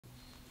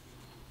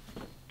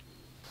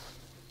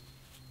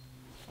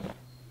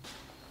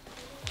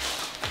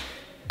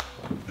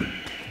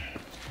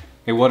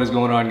Hey, what is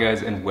going on,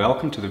 guys, and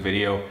welcome to the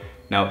video.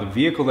 Now, the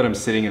vehicle that I'm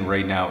sitting in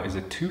right now is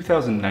a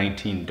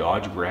 2019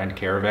 Dodge Grand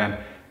Caravan,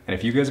 and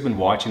if you guys have been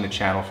watching the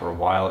channel for a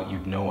while,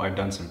 you'd know I've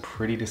done some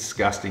pretty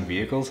disgusting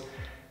vehicles.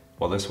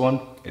 Well, this one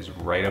is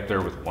right up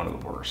there with one of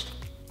the worst.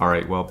 All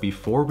right, well,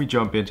 before we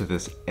jump into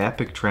this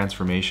epic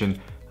transformation,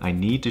 I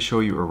need to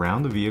show you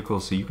around the vehicle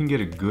so you can get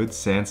a good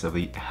sense of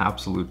the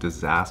absolute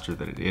disaster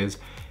that it is.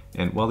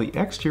 And while the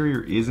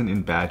exterior isn't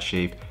in bad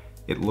shape,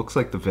 it looks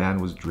like the van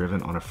was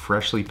driven on a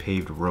freshly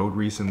paved road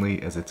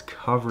recently, as it's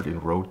covered in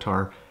road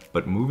tar,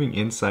 but moving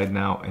inside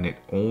now and it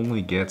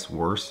only gets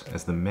worse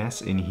as the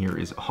mess in here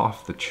is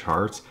off the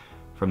charts.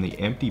 From the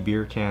empty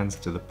beer cans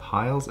to the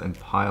piles and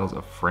piles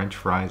of French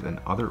fries and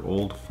other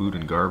old food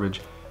and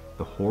garbage,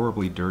 the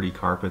horribly dirty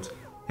carpets,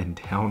 and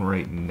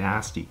downright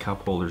nasty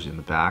cup holders in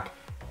the back.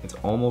 It's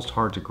almost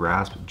hard to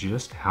grasp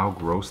just how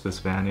gross this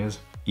van is.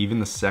 Even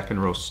the second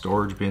row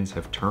storage bins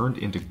have turned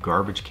into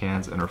garbage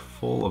cans and are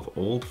full of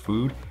old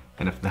food.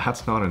 And if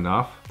that's not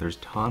enough, there's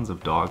tons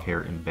of dog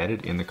hair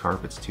embedded in the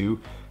carpets too.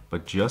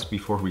 But just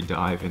before we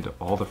dive into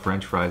all the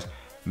French fries,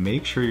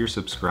 make sure you're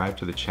subscribed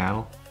to the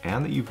channel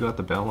and that you've got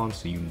the bell on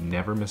so you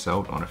never miss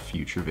out on a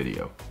future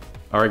video.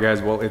 All right,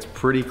 guys, well, it's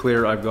pretty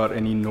clear I've got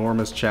an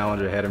enormous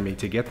challenge ahead of me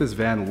to get this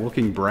van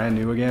looking brand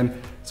new again.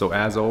 So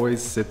as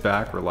always, sit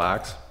back,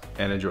 relax,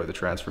 and enjoy the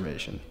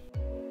transformation.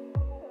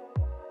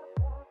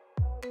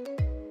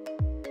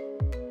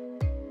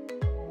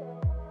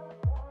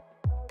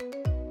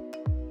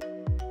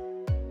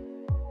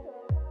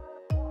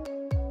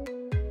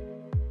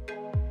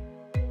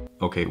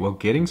 Okay, well,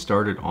 getting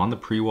started on the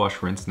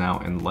pre-wash rinse now,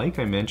 and like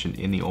I mentioned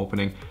in the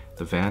opening,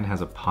 the van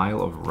has a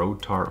pile of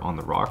road tar on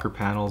the rocker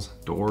panels,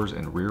 doors,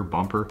 and rear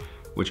bumper,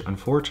 which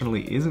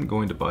unfortunately isn't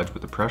going to budge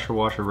with the pressure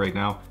washer right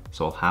now,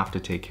 so I'll have to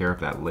take care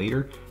of that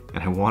later.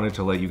 And I wanted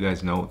to let you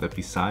guys know that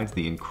besides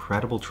the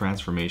incredible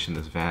transformation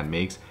this van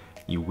makes,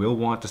 you will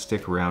want to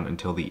stick around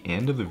until the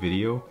end of the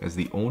video, as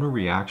the owner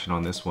reaction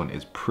on this one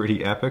is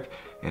pretty epic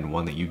and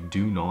one that you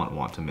do not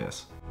want to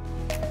miss.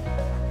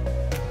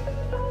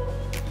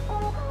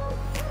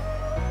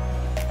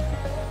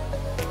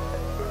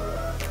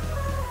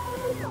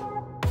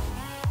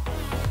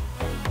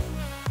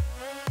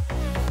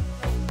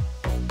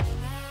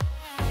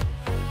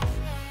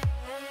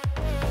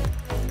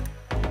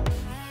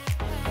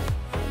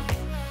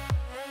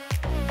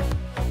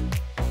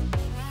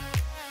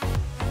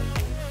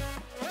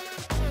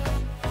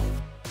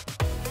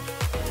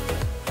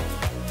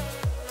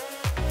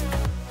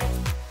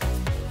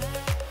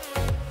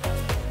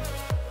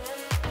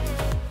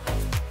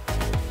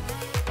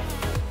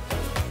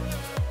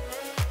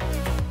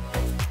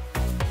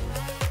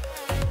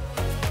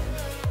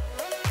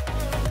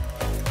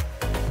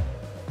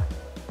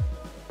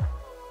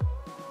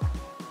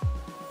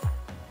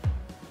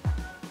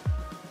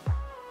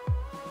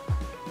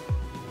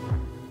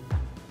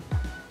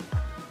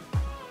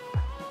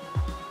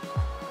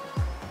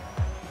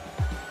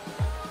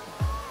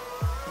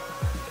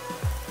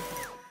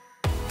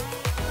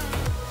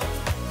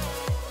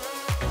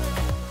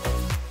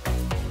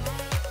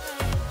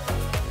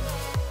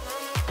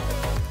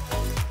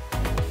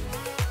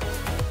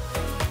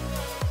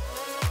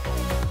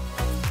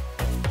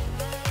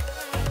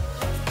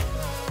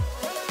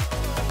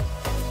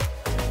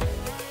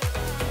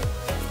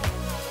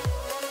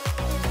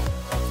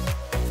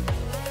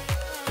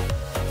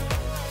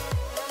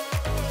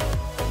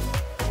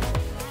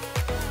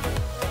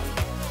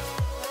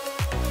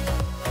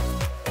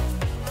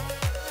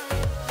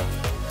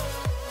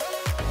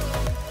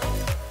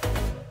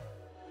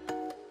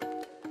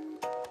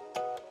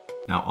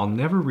 Now, I'll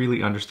never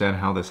really understand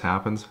how this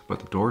happens, but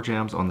the door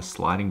jambs on the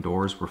sliding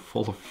doors were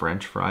full of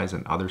French fries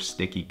and other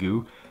sticky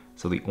goo,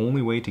 so the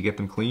only way to get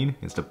them clean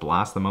is to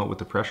blast them out with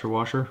the pressure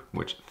washer,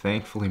 which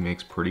thankfully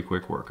makes pretty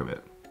quick work of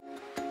it.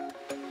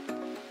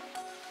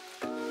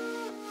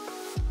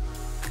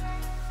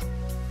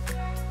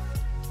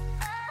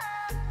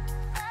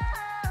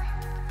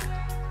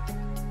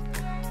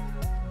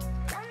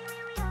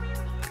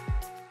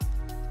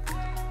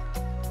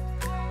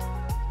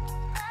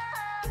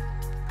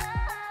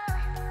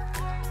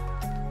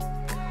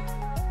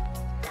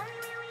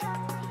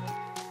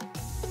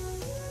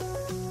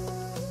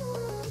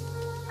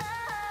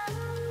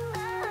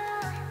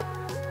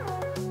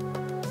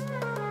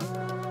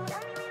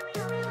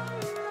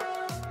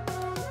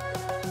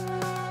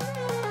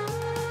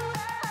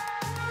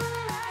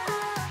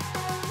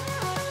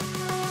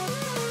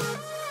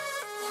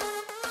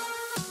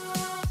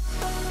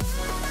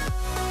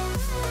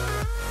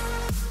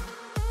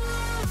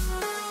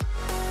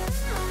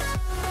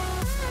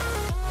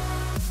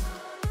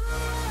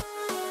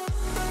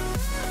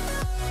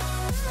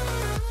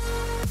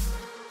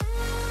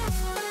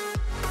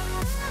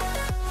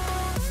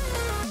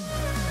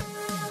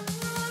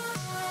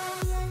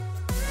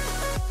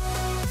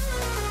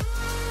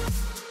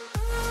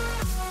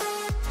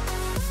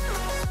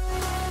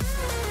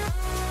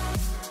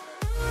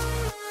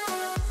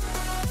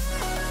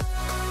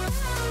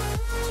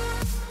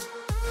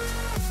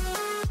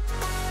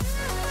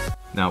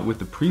 Now with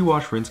the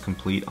pre-wash rinse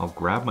complete, I'll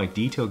grab my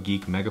Detail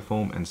Geek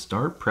Megafoam and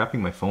start prepping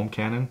my foam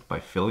cannon by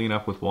filling it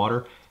up with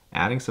water,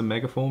 adding some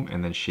Megafoam,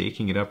 and then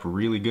shaking it up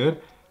really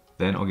good.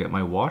 Then I'll get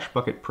my wash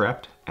bucket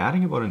prepped,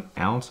 adding about an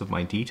ounce of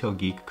my Detail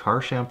Geek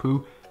car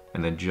shampoo,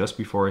 and then just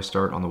before I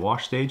start on the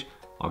wash stage,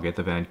 I'll get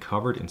the van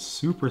covered in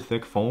super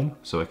thick foam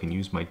so I can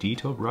use my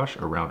detail brush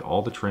around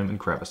all the trim and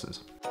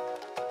crevices.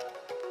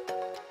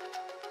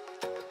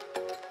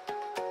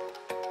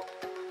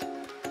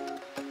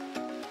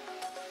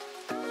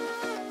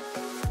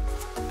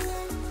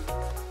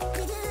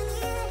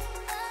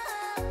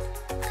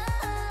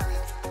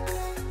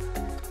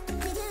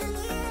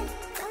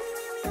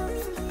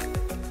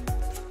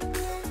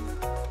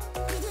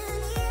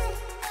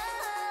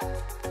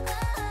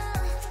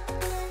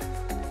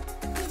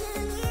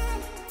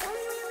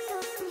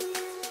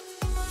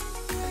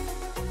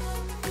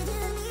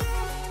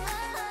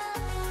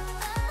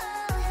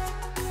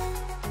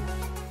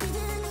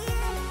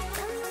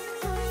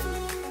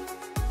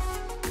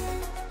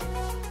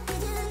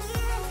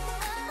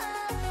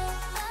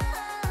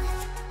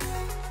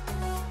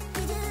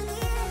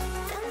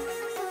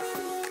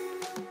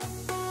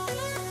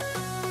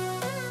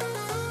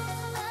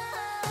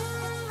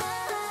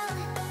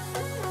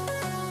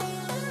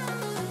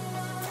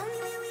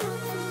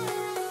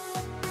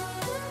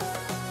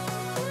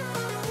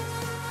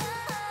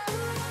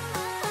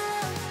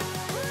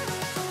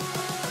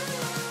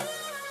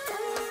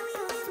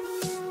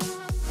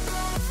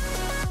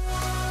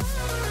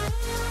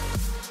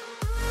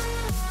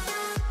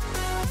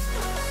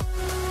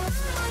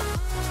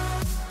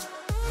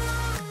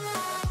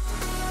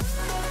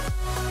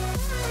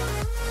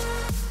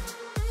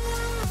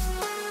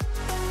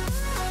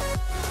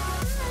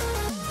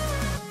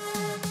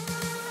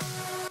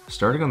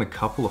 Starting on the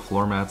couple of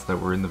floor mats that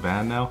were in the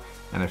van now,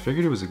 and I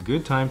figured it was a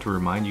good time to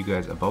remind you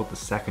guys about the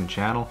second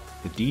channel,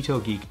 the Detail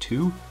Geek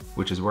 2,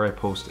 which is where I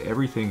post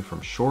everything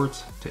from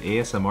shorts to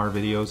ASMR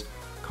videos,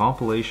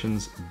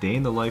 compilations, day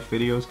in the life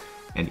videos,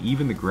 and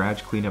even the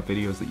garage cleanup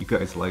videos that you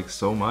guys like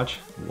so much,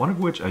 one of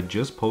which I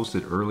just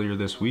posted earlier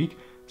this week.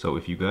 So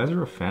if you guys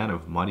are a fan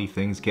of muddy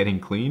things getting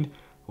cleaned,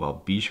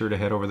 well, be sure to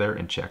head over there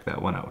and check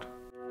that one out.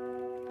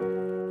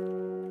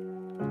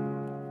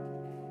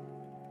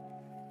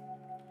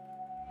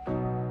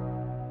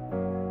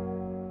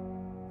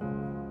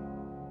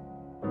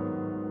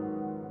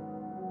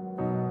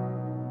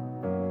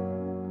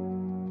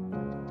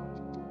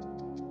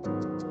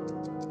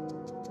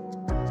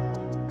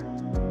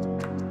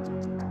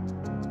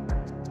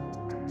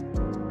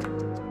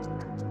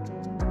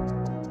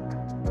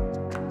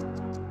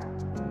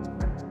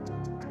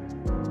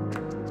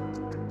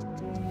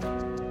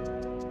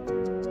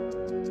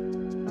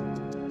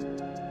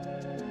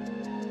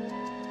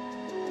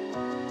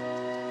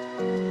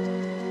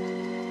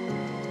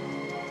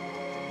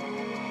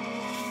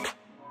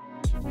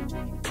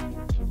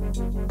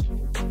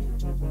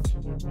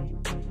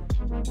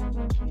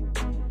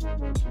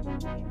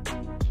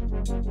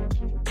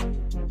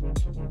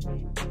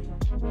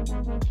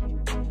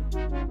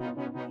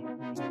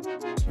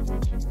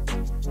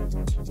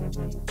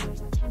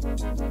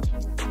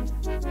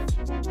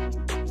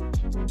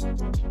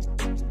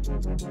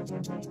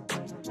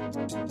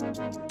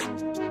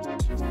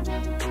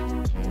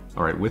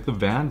 Alright, with the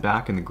van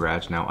back in the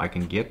garage now, I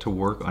can get to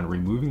work on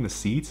removing the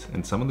seats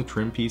and some of the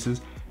trim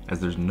pieces, as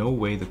there's no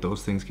way that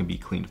those things can be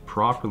cleaned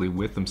properly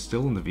with them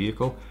still in the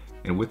vehicle.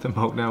 And with them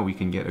out now, we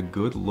can get a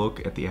good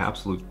look at the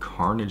absolute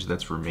carnage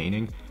that's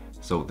remaining.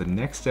 So the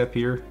next step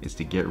here is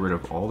to get rid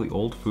of all the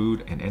old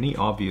food and any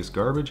obvious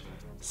garbage,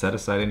 set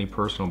aside any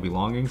personal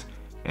belongings,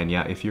 and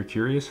yeah, if you're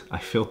curious, I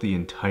filled the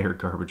entire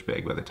garbage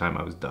bag by the time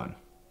I was done.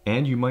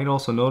 And you might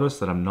also notice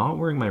that I'm not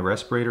wearing my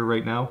respirator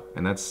right now,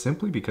 and that's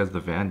simply because the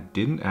van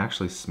didn't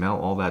actually smell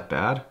all that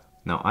bad.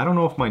 Now, I don't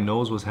know if my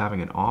nose was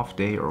having an off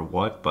day or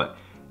what, but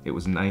it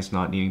was nice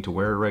not needing to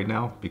wear it right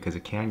now because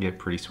it can get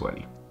pretty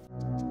sweaty.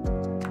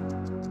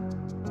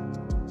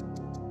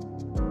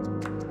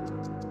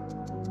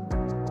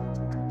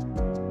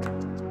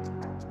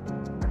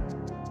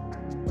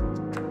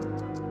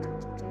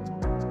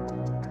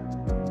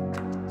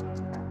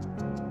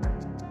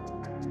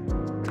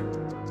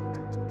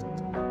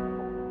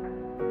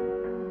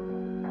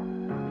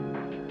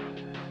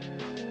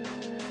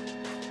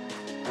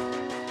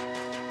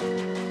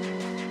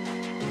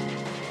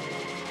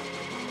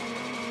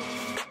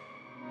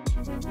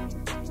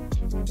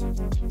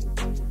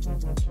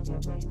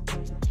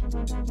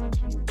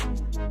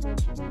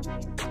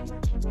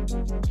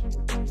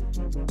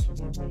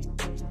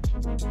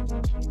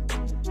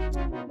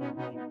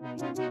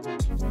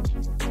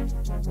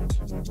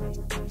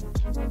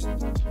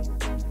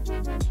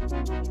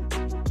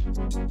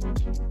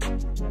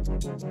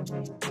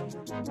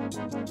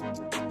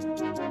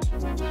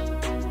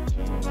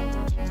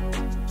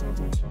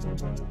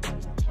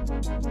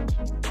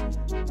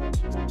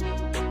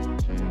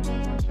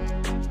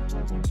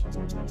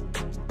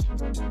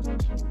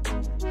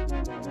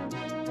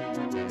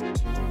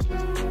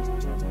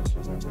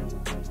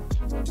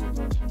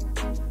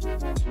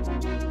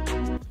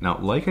 Now,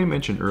 like I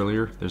mentioned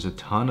earlier, there's a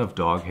ton of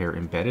dog hair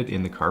embedded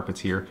in the carpets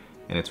here,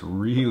 and it's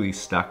really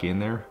stuck in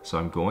there. So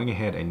I'm going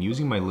ahead and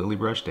using my lily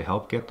brush to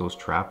help get those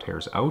trapped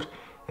hairs out.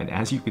 And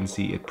as you can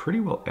see, it pretty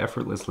well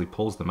effortlessly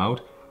pulls them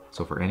out.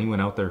 So for anyone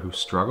out there who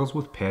struggles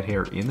with pet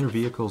hair in their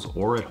vehicles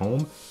or at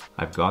home,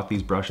 I've got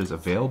these brushes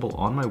available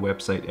on my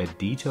website at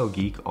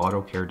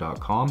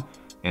detailgeekautocare.com,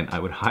 and I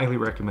would highly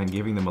recommend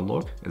giving them a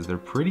look as they're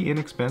pretty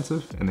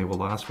inexpensive and they will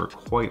last for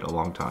quite a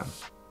long time.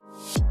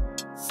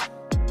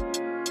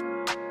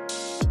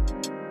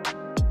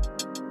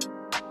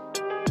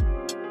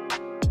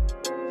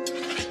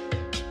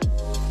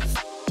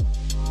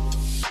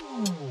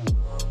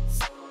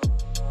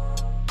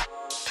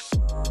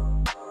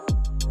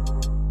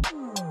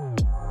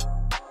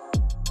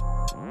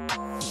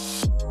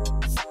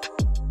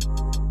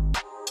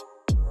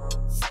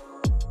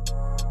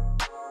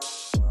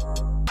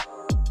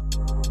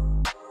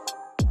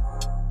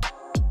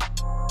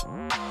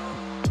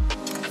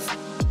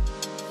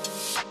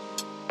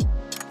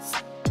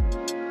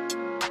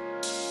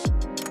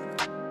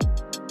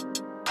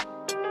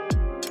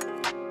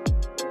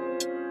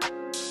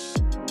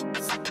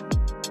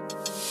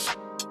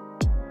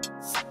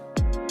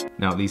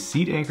 Now, these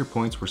seat anchor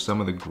points were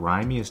some of the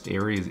grimiest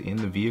areas in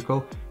the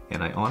vehicle,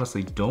 and I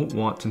honestly don't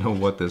want to know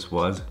what this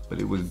was, but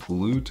it was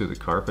glued to the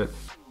carpet.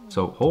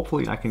 So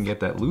hopefully I can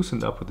get that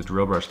loosened up with the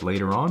drill brush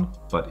later on,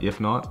 but if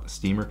not, the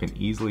steamer can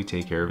easily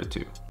take care of it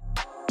too.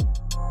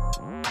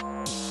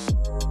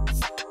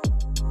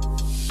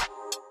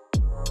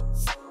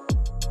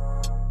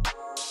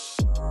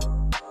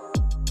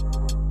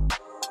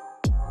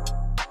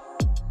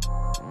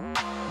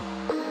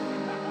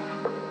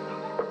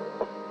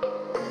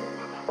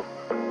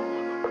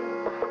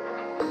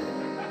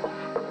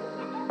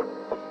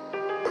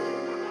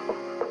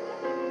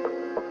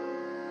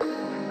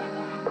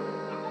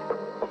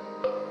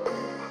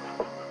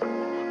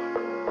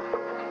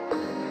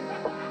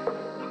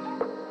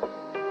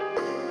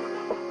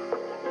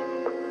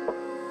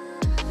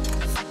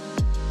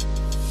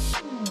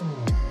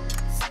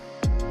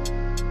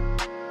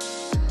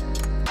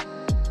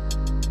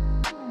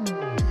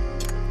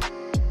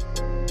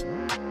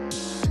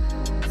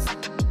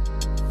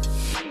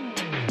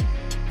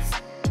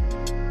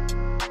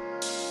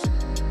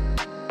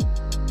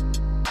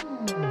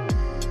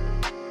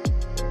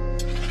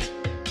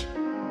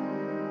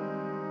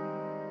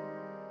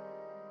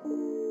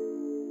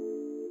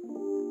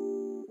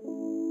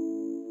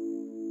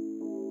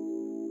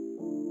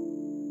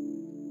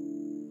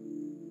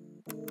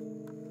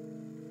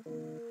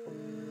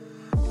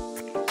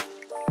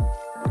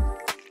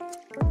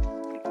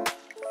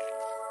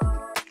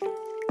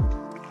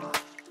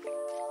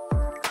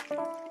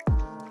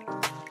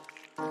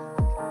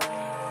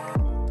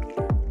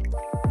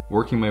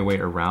 Working my way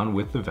around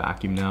with the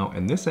vacuum now,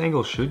 and this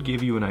angle should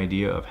give you an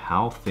idea of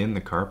how thin the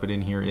carpet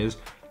in here is,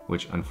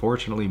 which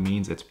unfortunately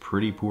means it's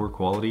pretty poor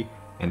quality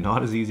and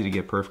not as easy to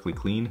get perfectly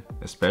clean,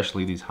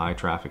 especially these high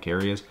traffic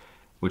areas,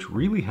 which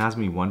really has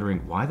me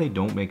wondering why they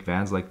don't make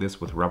vans like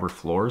this with rubber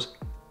floors.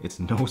 It's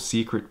no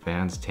secret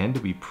vans tend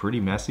to be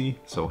pretty messy,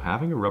 so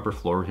having a rubber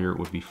floor here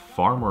would be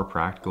far more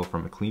practical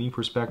from a cleaning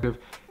perspective.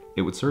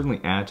 It would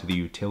certainly add to the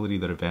utility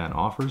that a van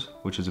offers,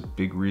 which is a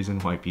big reason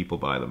why people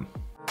buy them.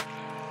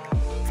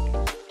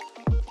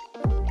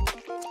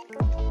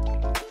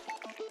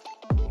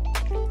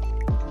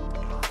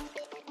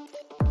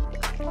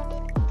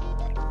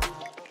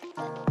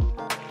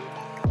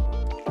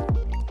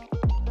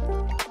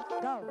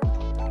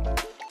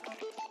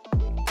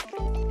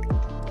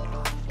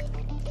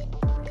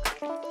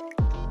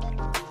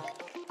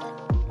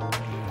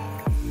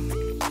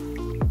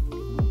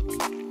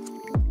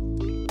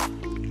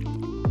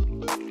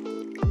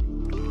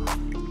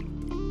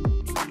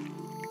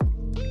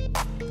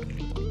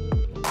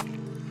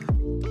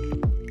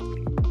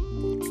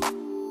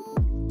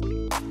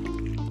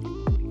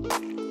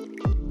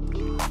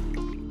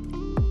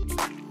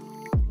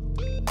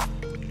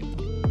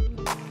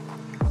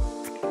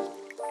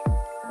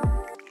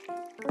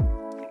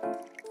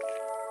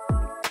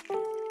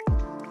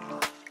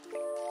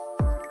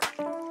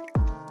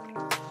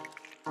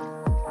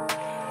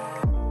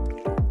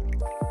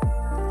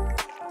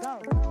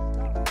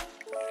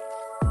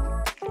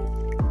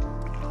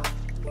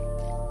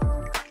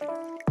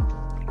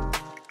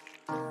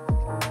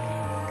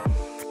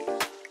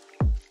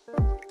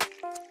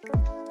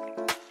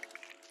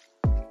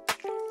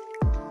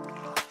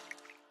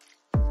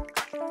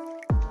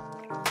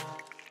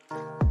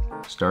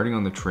 Starting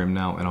on the trim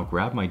now, and I'll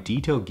grab my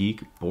Detail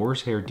Geek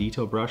boar's hair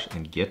detail brush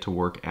and get to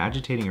work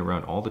agitating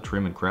around all the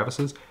trim and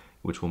crevices,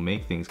 which will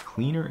make things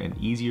cleaner and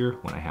easier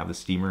when I have the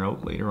steamer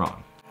out later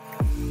on.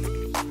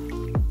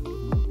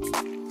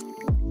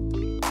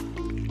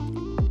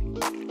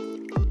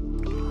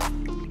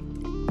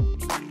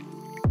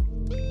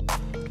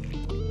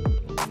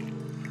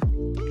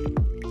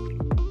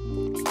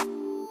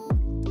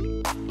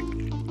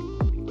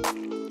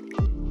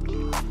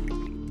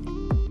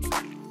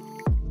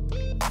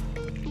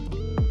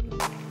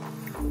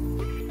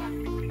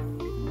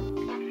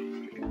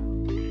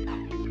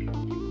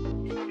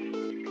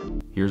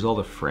 Here's all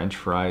the French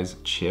fries,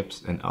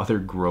 chips, and other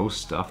gross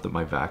stuff that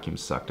my vacuum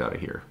sucked out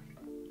of here.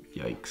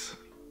 Yikes.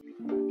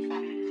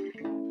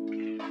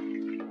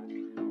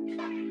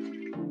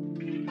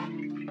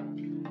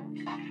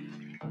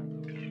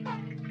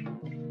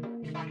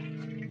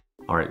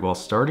 Alright, well,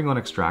 starting on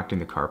extracting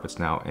the carpets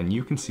now, and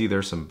you can see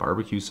there's some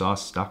barbecue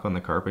sauce stuck on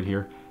the carpet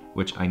here,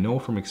 which I know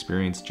from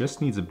experience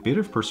just needs a bit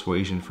of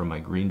persuasion from my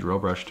green drill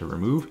brush to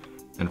remove,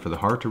 and for the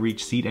hard to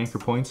reach seat anchor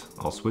points,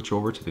 I'll switch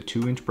over to the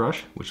 2-inch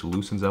brush, which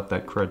loosens up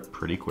that crud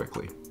pretty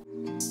quickly.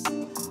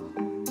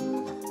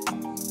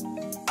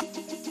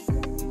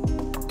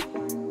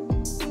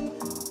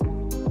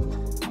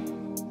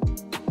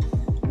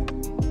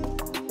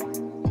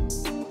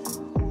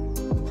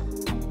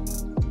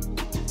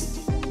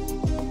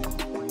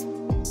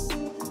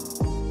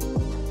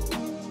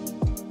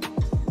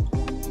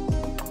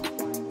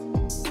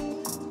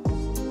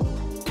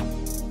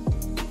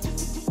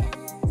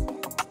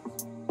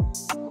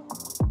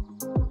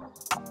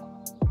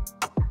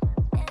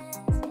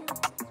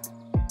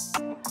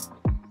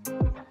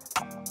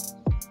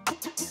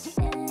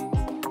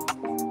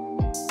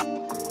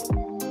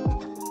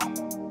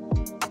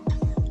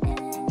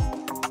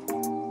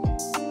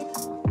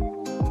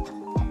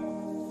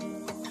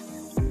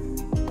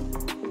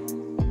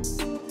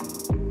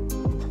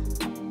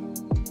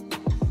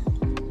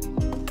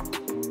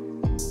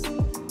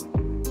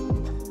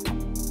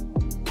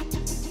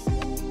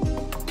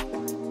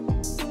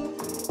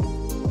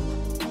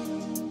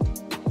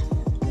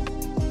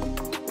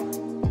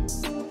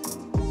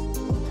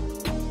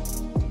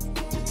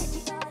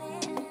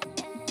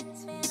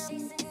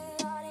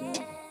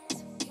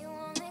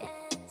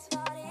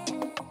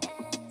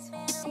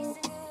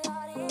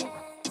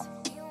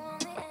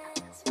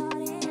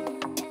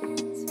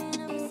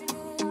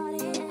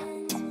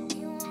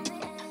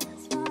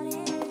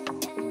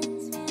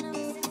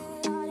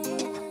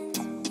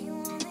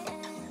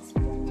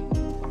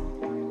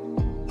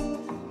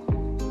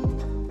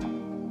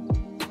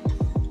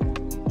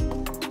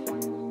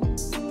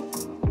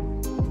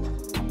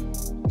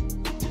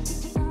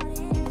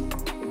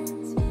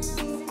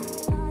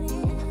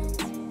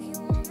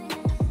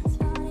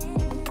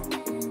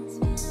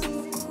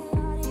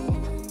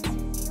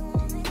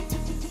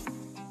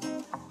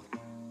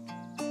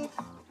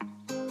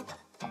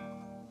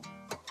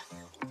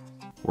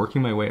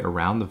 Working my way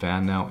around the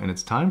van now, and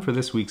it's time for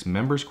this week's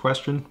members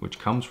question, which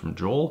comes from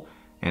Joel,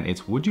 and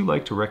it's: would you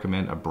like to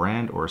recommend a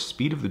brand or a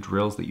speed of the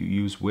drills that you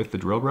use with the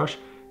drill brush,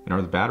 and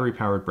are the battery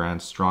powered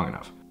brands strong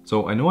enough?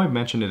 So I know I've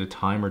mentioned it a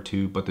time or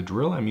two, but the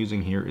drill I'm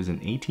using here is an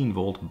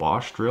 18-volt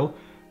Bosch drill,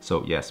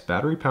 so yes,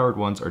 battery powered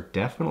ones are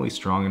definitely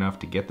strong enough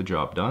to get the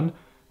job done,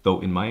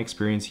 though in my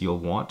experience you'll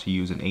want to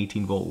use an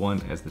 18-volt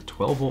one as the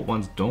 12-volt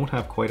ones don't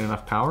have quite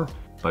enough power,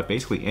 but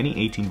basically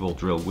any 18-volt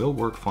drill will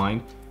work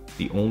fine.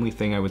 The only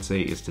thing I would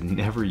say is to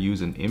never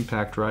use an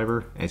impact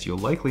driver, as you'll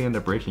likely end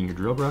up breaking your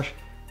drill brush,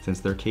 since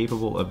they're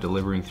capable of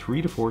delivering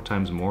 3 to 4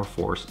 times more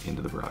force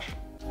into the brush.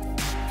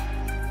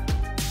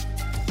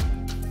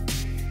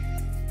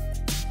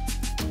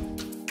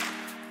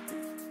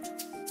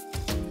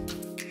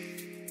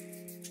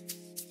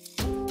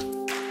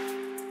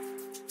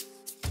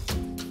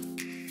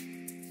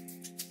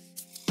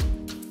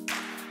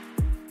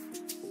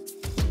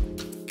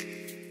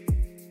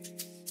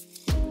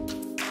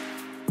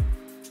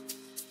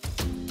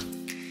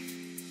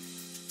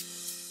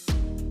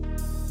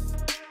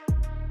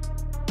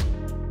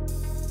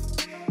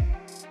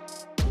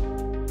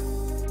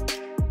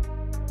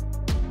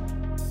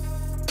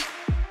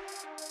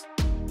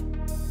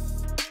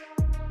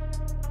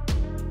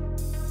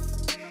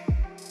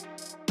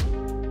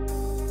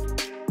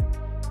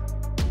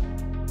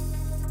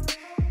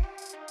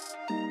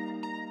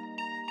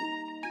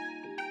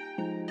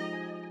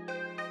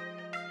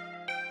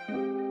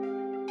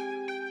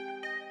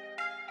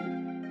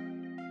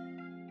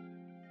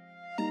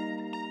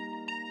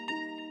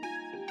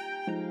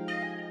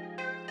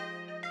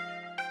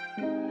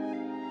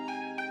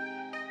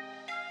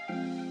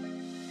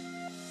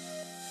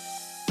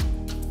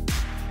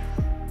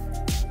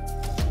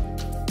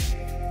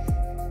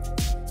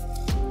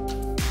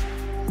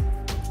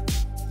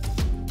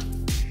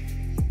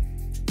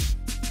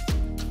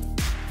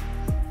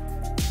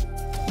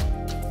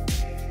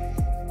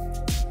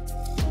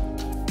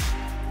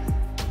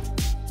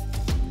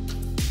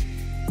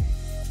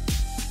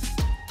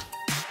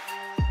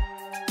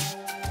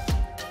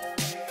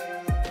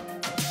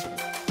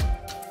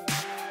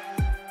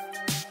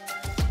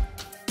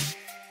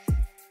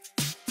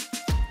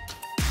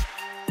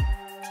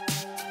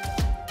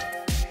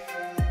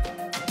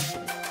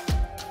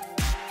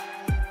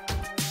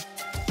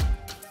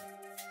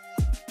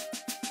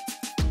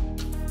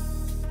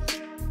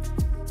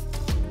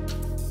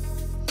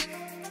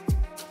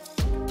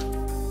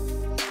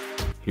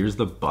 Here's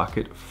the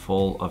bucket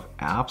full of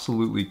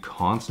absolutely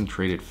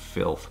concentrated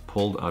filth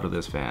pulled out of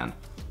this van.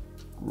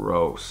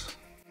 Gross.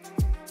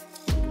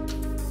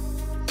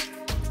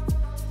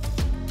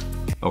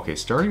 Okay,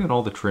 starting on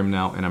all the trim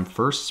now, and I'm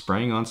first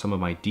spraying on some of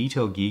my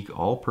Detail Geek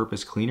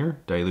all-purpose cleaner,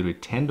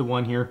 diluted 10 to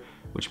 1 here,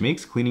 which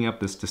makes cleaning up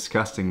this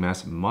disgusting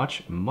mess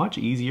much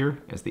easier,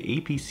 as the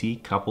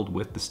APC coupled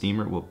with the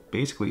steamer will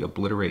basically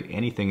obliterate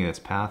anything in its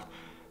path.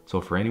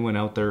 So for anyone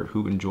out there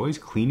who enjoys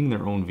cleaning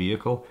their own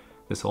vehicle,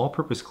 this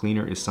all-purpose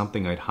cleaner is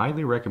something I'd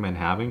highly recommend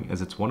having,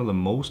 as it's one of the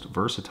most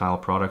versatile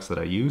products that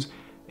I use,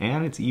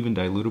 and it's even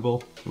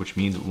dilutable, which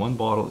means one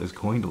bottle is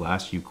going to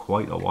last you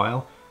quite a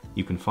while.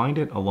 You can find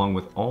it along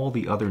with all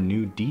the other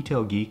new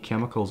Detail Geek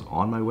chemicals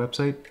on my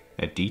website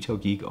at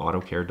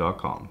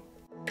detailgeekautocare.com.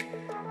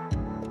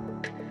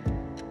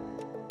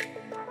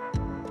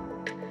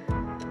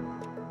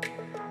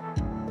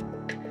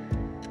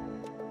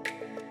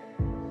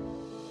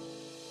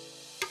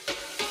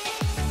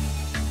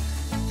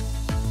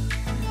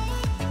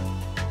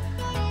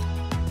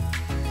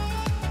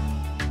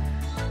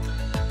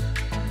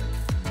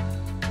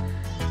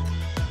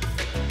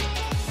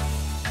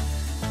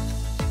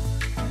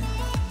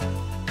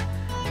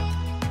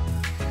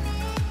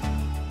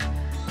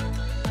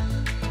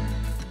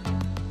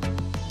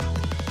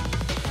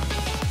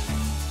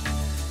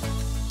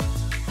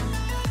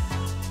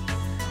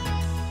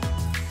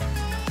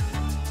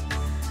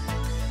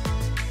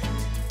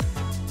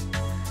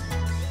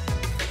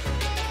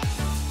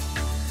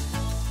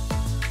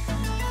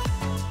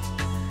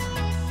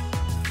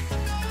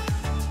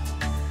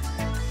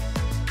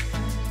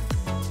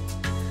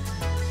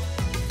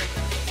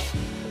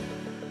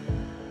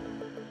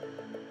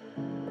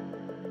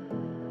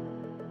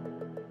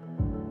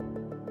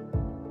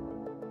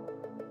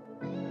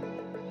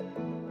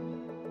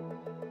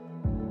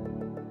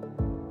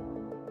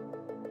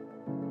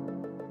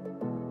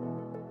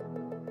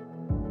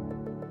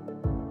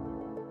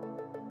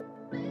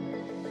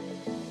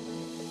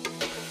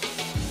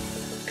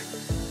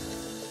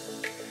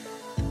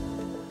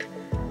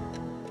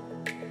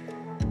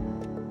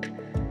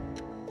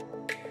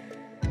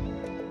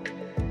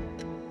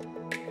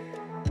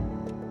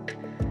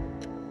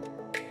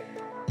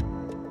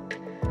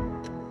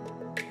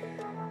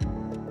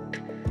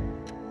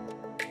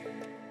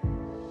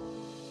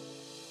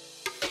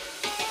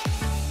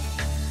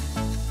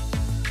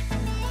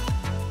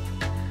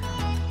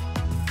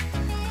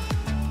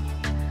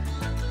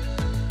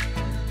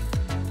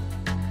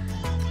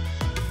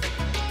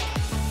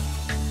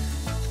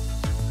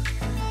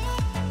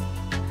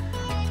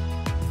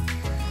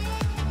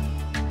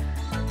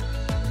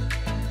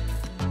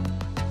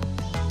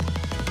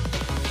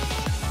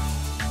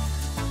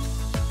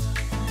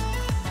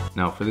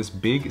 Now for this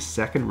big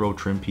second row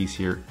trim piece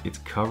here, it's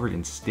covered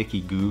in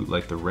sticky goo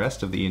like the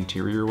rest of the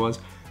interior was,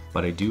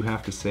 but I do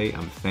have to say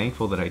I'm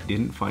thankful that I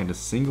didn't find a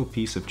single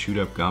piece of chewed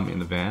up gum in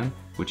the van,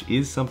 which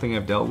is something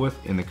I've dealt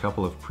with in the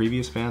couple of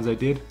previous vans I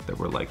did that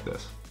were like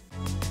this.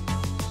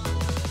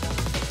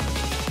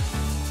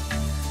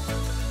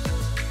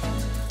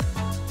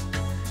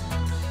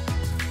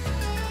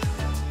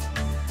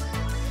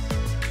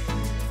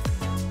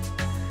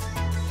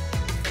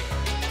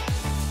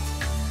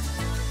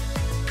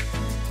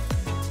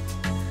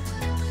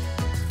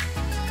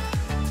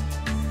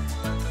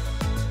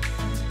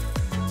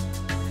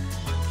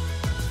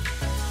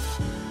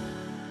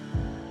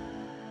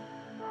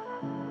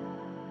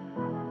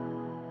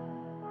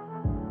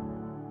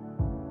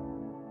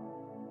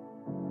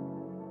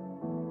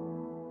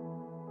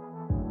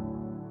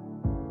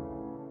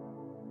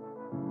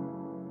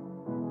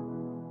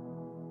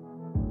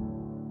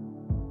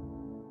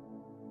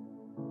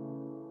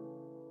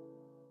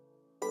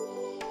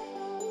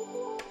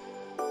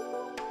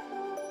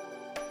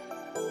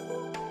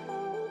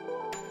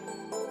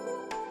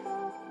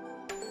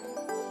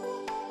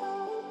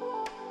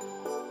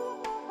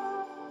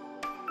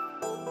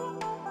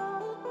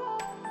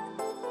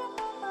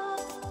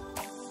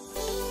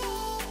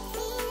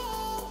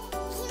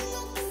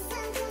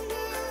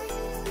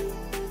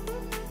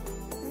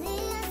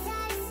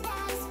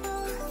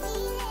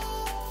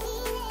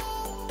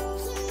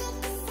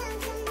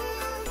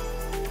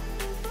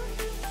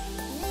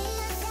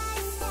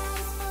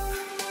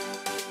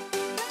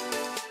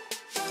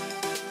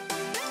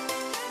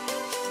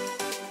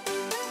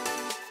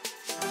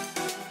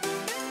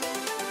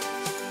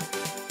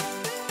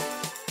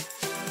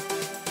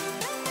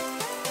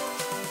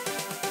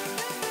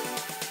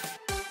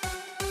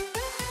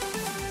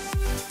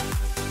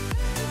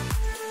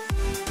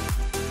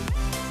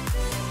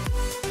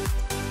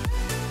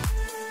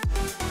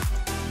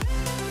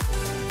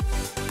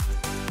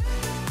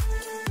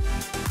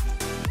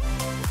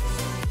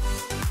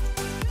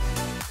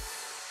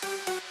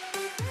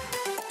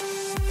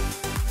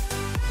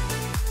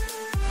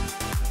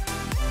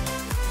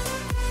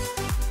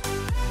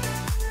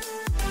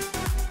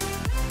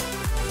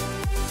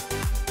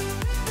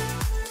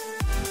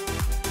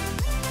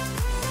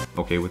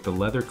 Okay, with the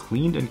leather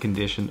cleaned and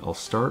conditioned, I'll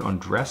start on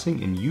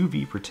dressing and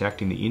UV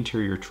protecting the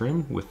interior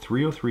trim with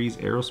 303's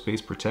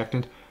Aerospace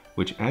Protectant,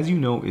 which, as you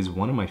know, is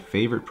one of my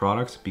favorite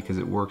products because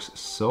it works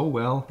so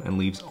well and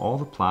leaves all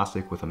the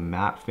plastic with a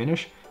matte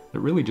finish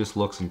that really just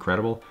looks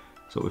incredible.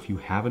 So if you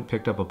haven't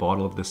picked up a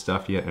bottle of this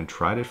stuff yet and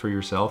tried it for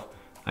yourself,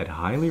 I'd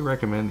highly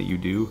recommend that you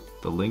do.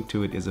 The link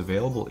to it is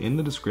available in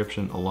the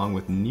description along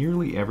with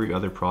nearly every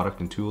other product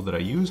and tool that I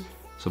use,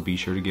 so be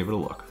sure to give it a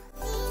look.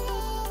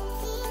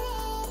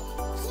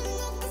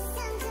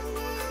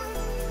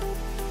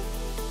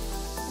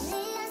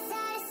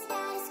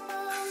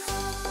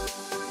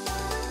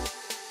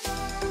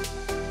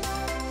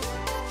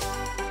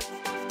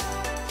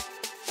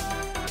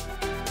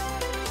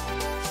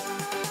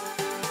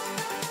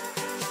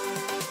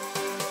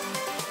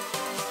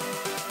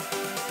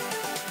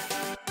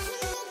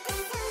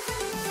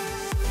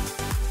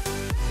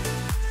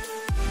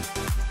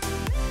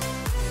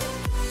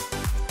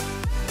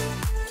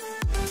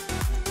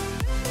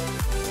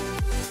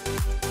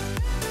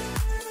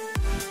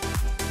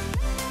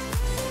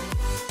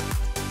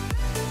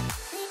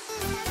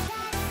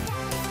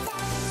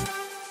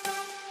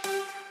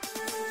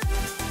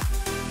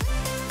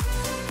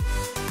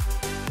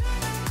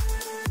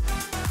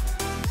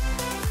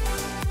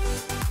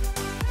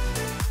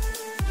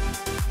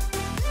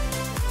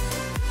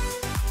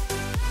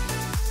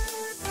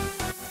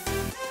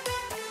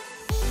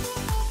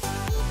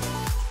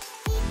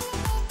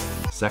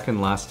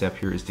 Second last step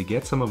here is to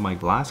get some of my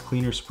glass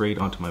cleaner sprayed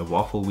onto my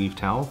waffle weave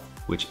towel,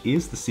 which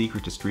is the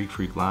secret to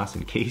streak-free glass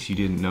in case you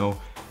didn't know.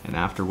 And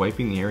after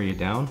wiping the area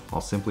down, I'll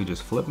simply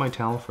just flip my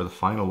towel for the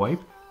final wipe,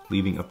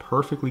 leaving a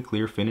perfectly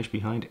clear finish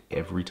behind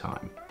every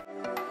time.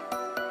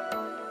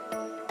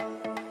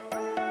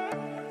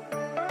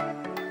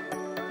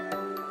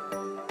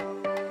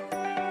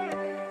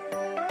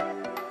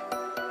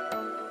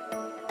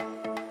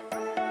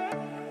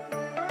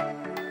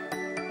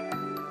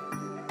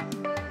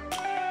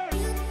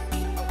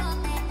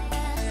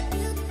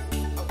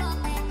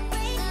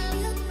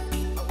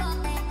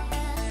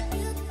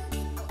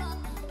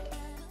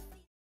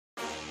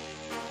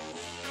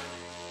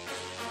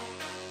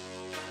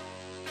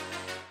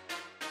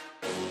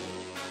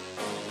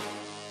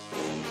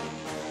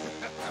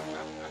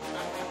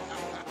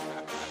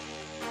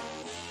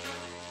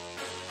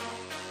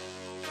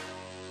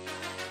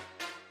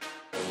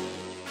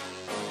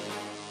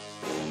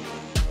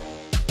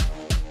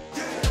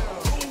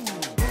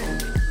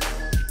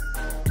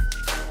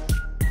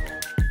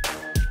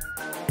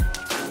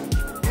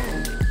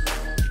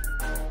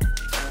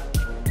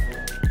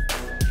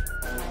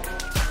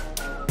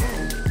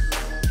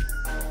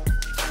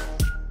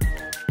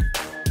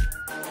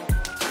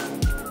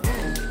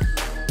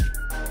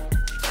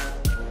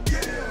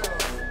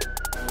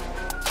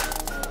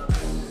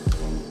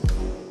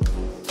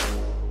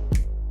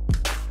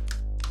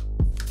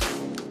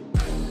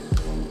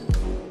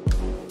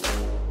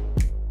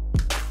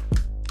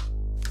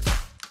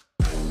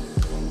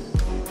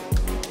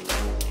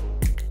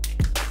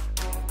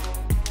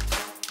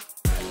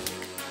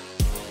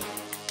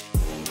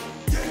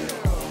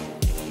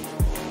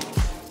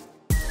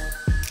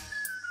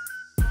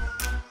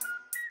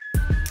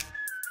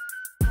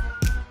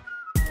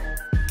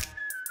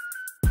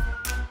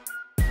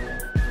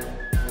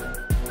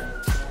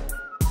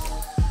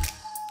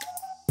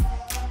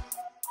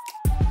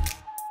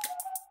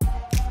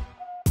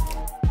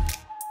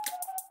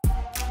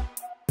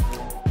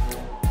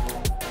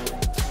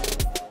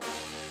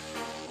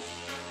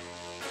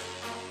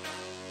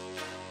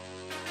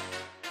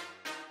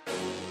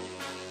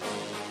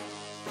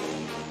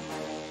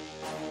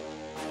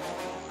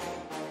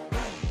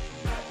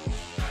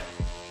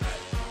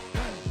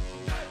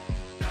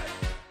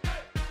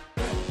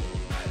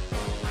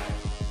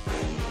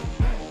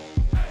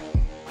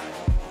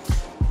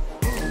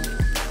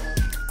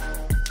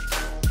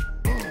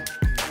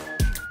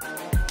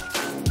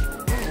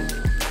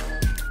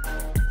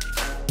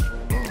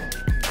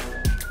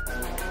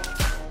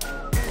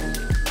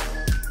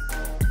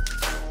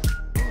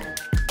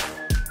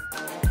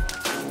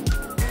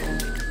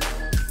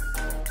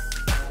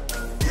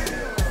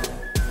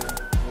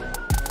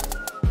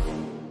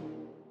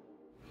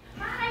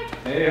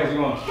 Hey, how's it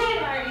going? Good,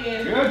 how are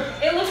you?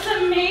 Good. It looks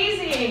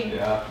amazing.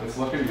 Yeah, it's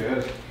looking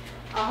good.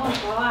 Oh my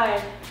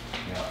god.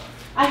 Yeah.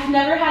 I've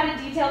never had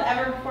it detailed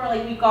ever before.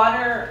 Like, we got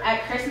her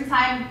at Christmas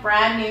time,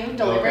 brand new,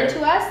 delivered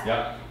to us.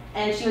 Yeah.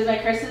 And she was my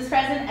Christmas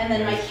present, and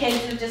then my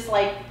kids have just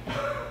like,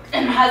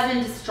 and my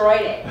husband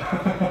destroyed it.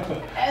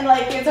 And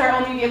like, it's our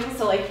only vehicle,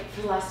 so like,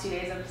 for the last 2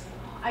 days, I'm just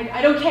like,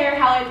 I don't care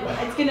how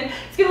it's gonna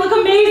look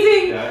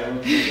amazing.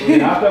 Yeah, we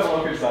have to have a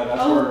look inside.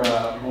 That's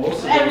where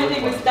most of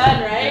everything was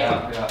done, right?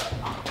 Yeah, yeah.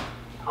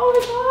 Oh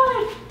my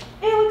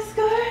god, it looks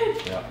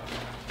good. Yeah.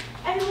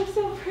 And it looks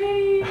so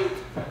pretty.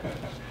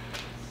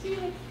 She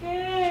looks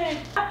good.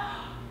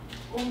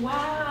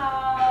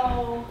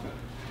 Wow.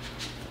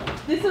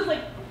 This is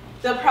like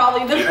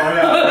probably the. Oh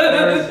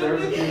yeah,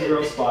 there's a few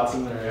gross spots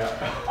in there.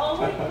 Yeah. Oh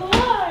my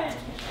god.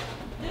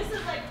 This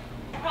is like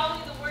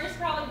probably the worst.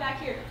 Probably back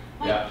here.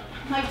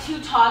 My two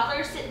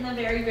toddlers sit in the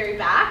very, very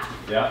back.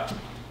 Yeah.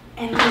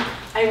 And like,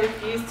 I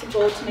refuse to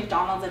go to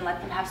McDonald's and let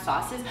them have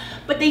sauces,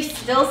 but they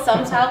still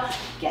somehow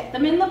get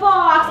them in the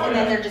box, and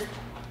then they're just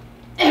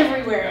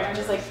everywhere. And I'm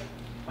just like,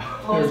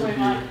 blows my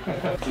mind.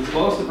 It's as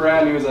close to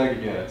brand new as I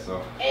could get it.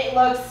 So. It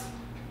looks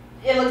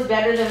it looks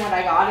better than what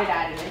I got it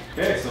at even.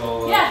 Okay,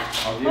 so Yeah.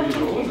 I'll give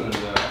you those and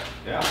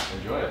yeah,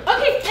 enjoy it.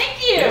 Okay,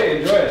 thank you.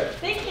 Hey, enjoy it.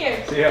 Thank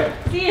you. See ya.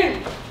 See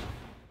you.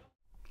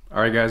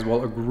 All right guys,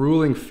 well, a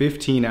grueling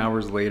 15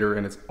 hours later,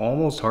 and it's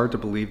almost hard to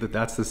believe that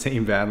that's the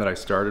same van that I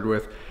started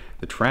with.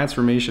 The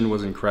transformation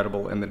was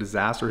incredible and the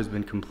disaster has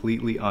been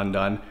completely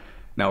undone.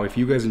 Now, if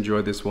you guys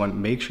enjoyed this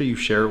one, make sure you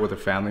share it with a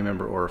family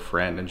member or a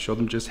friend and show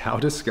them just how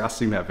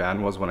disgusting that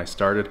van was when I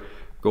started.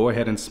 Go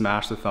ahead and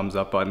smash the thumbs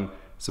up button.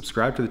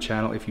 Subscribe to the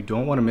channel if you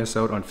don't want to miss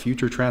out on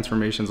future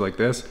transformations like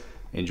this.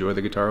 Enjoy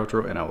the guitar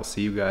outro, and I will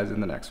see you guys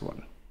in the next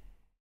one.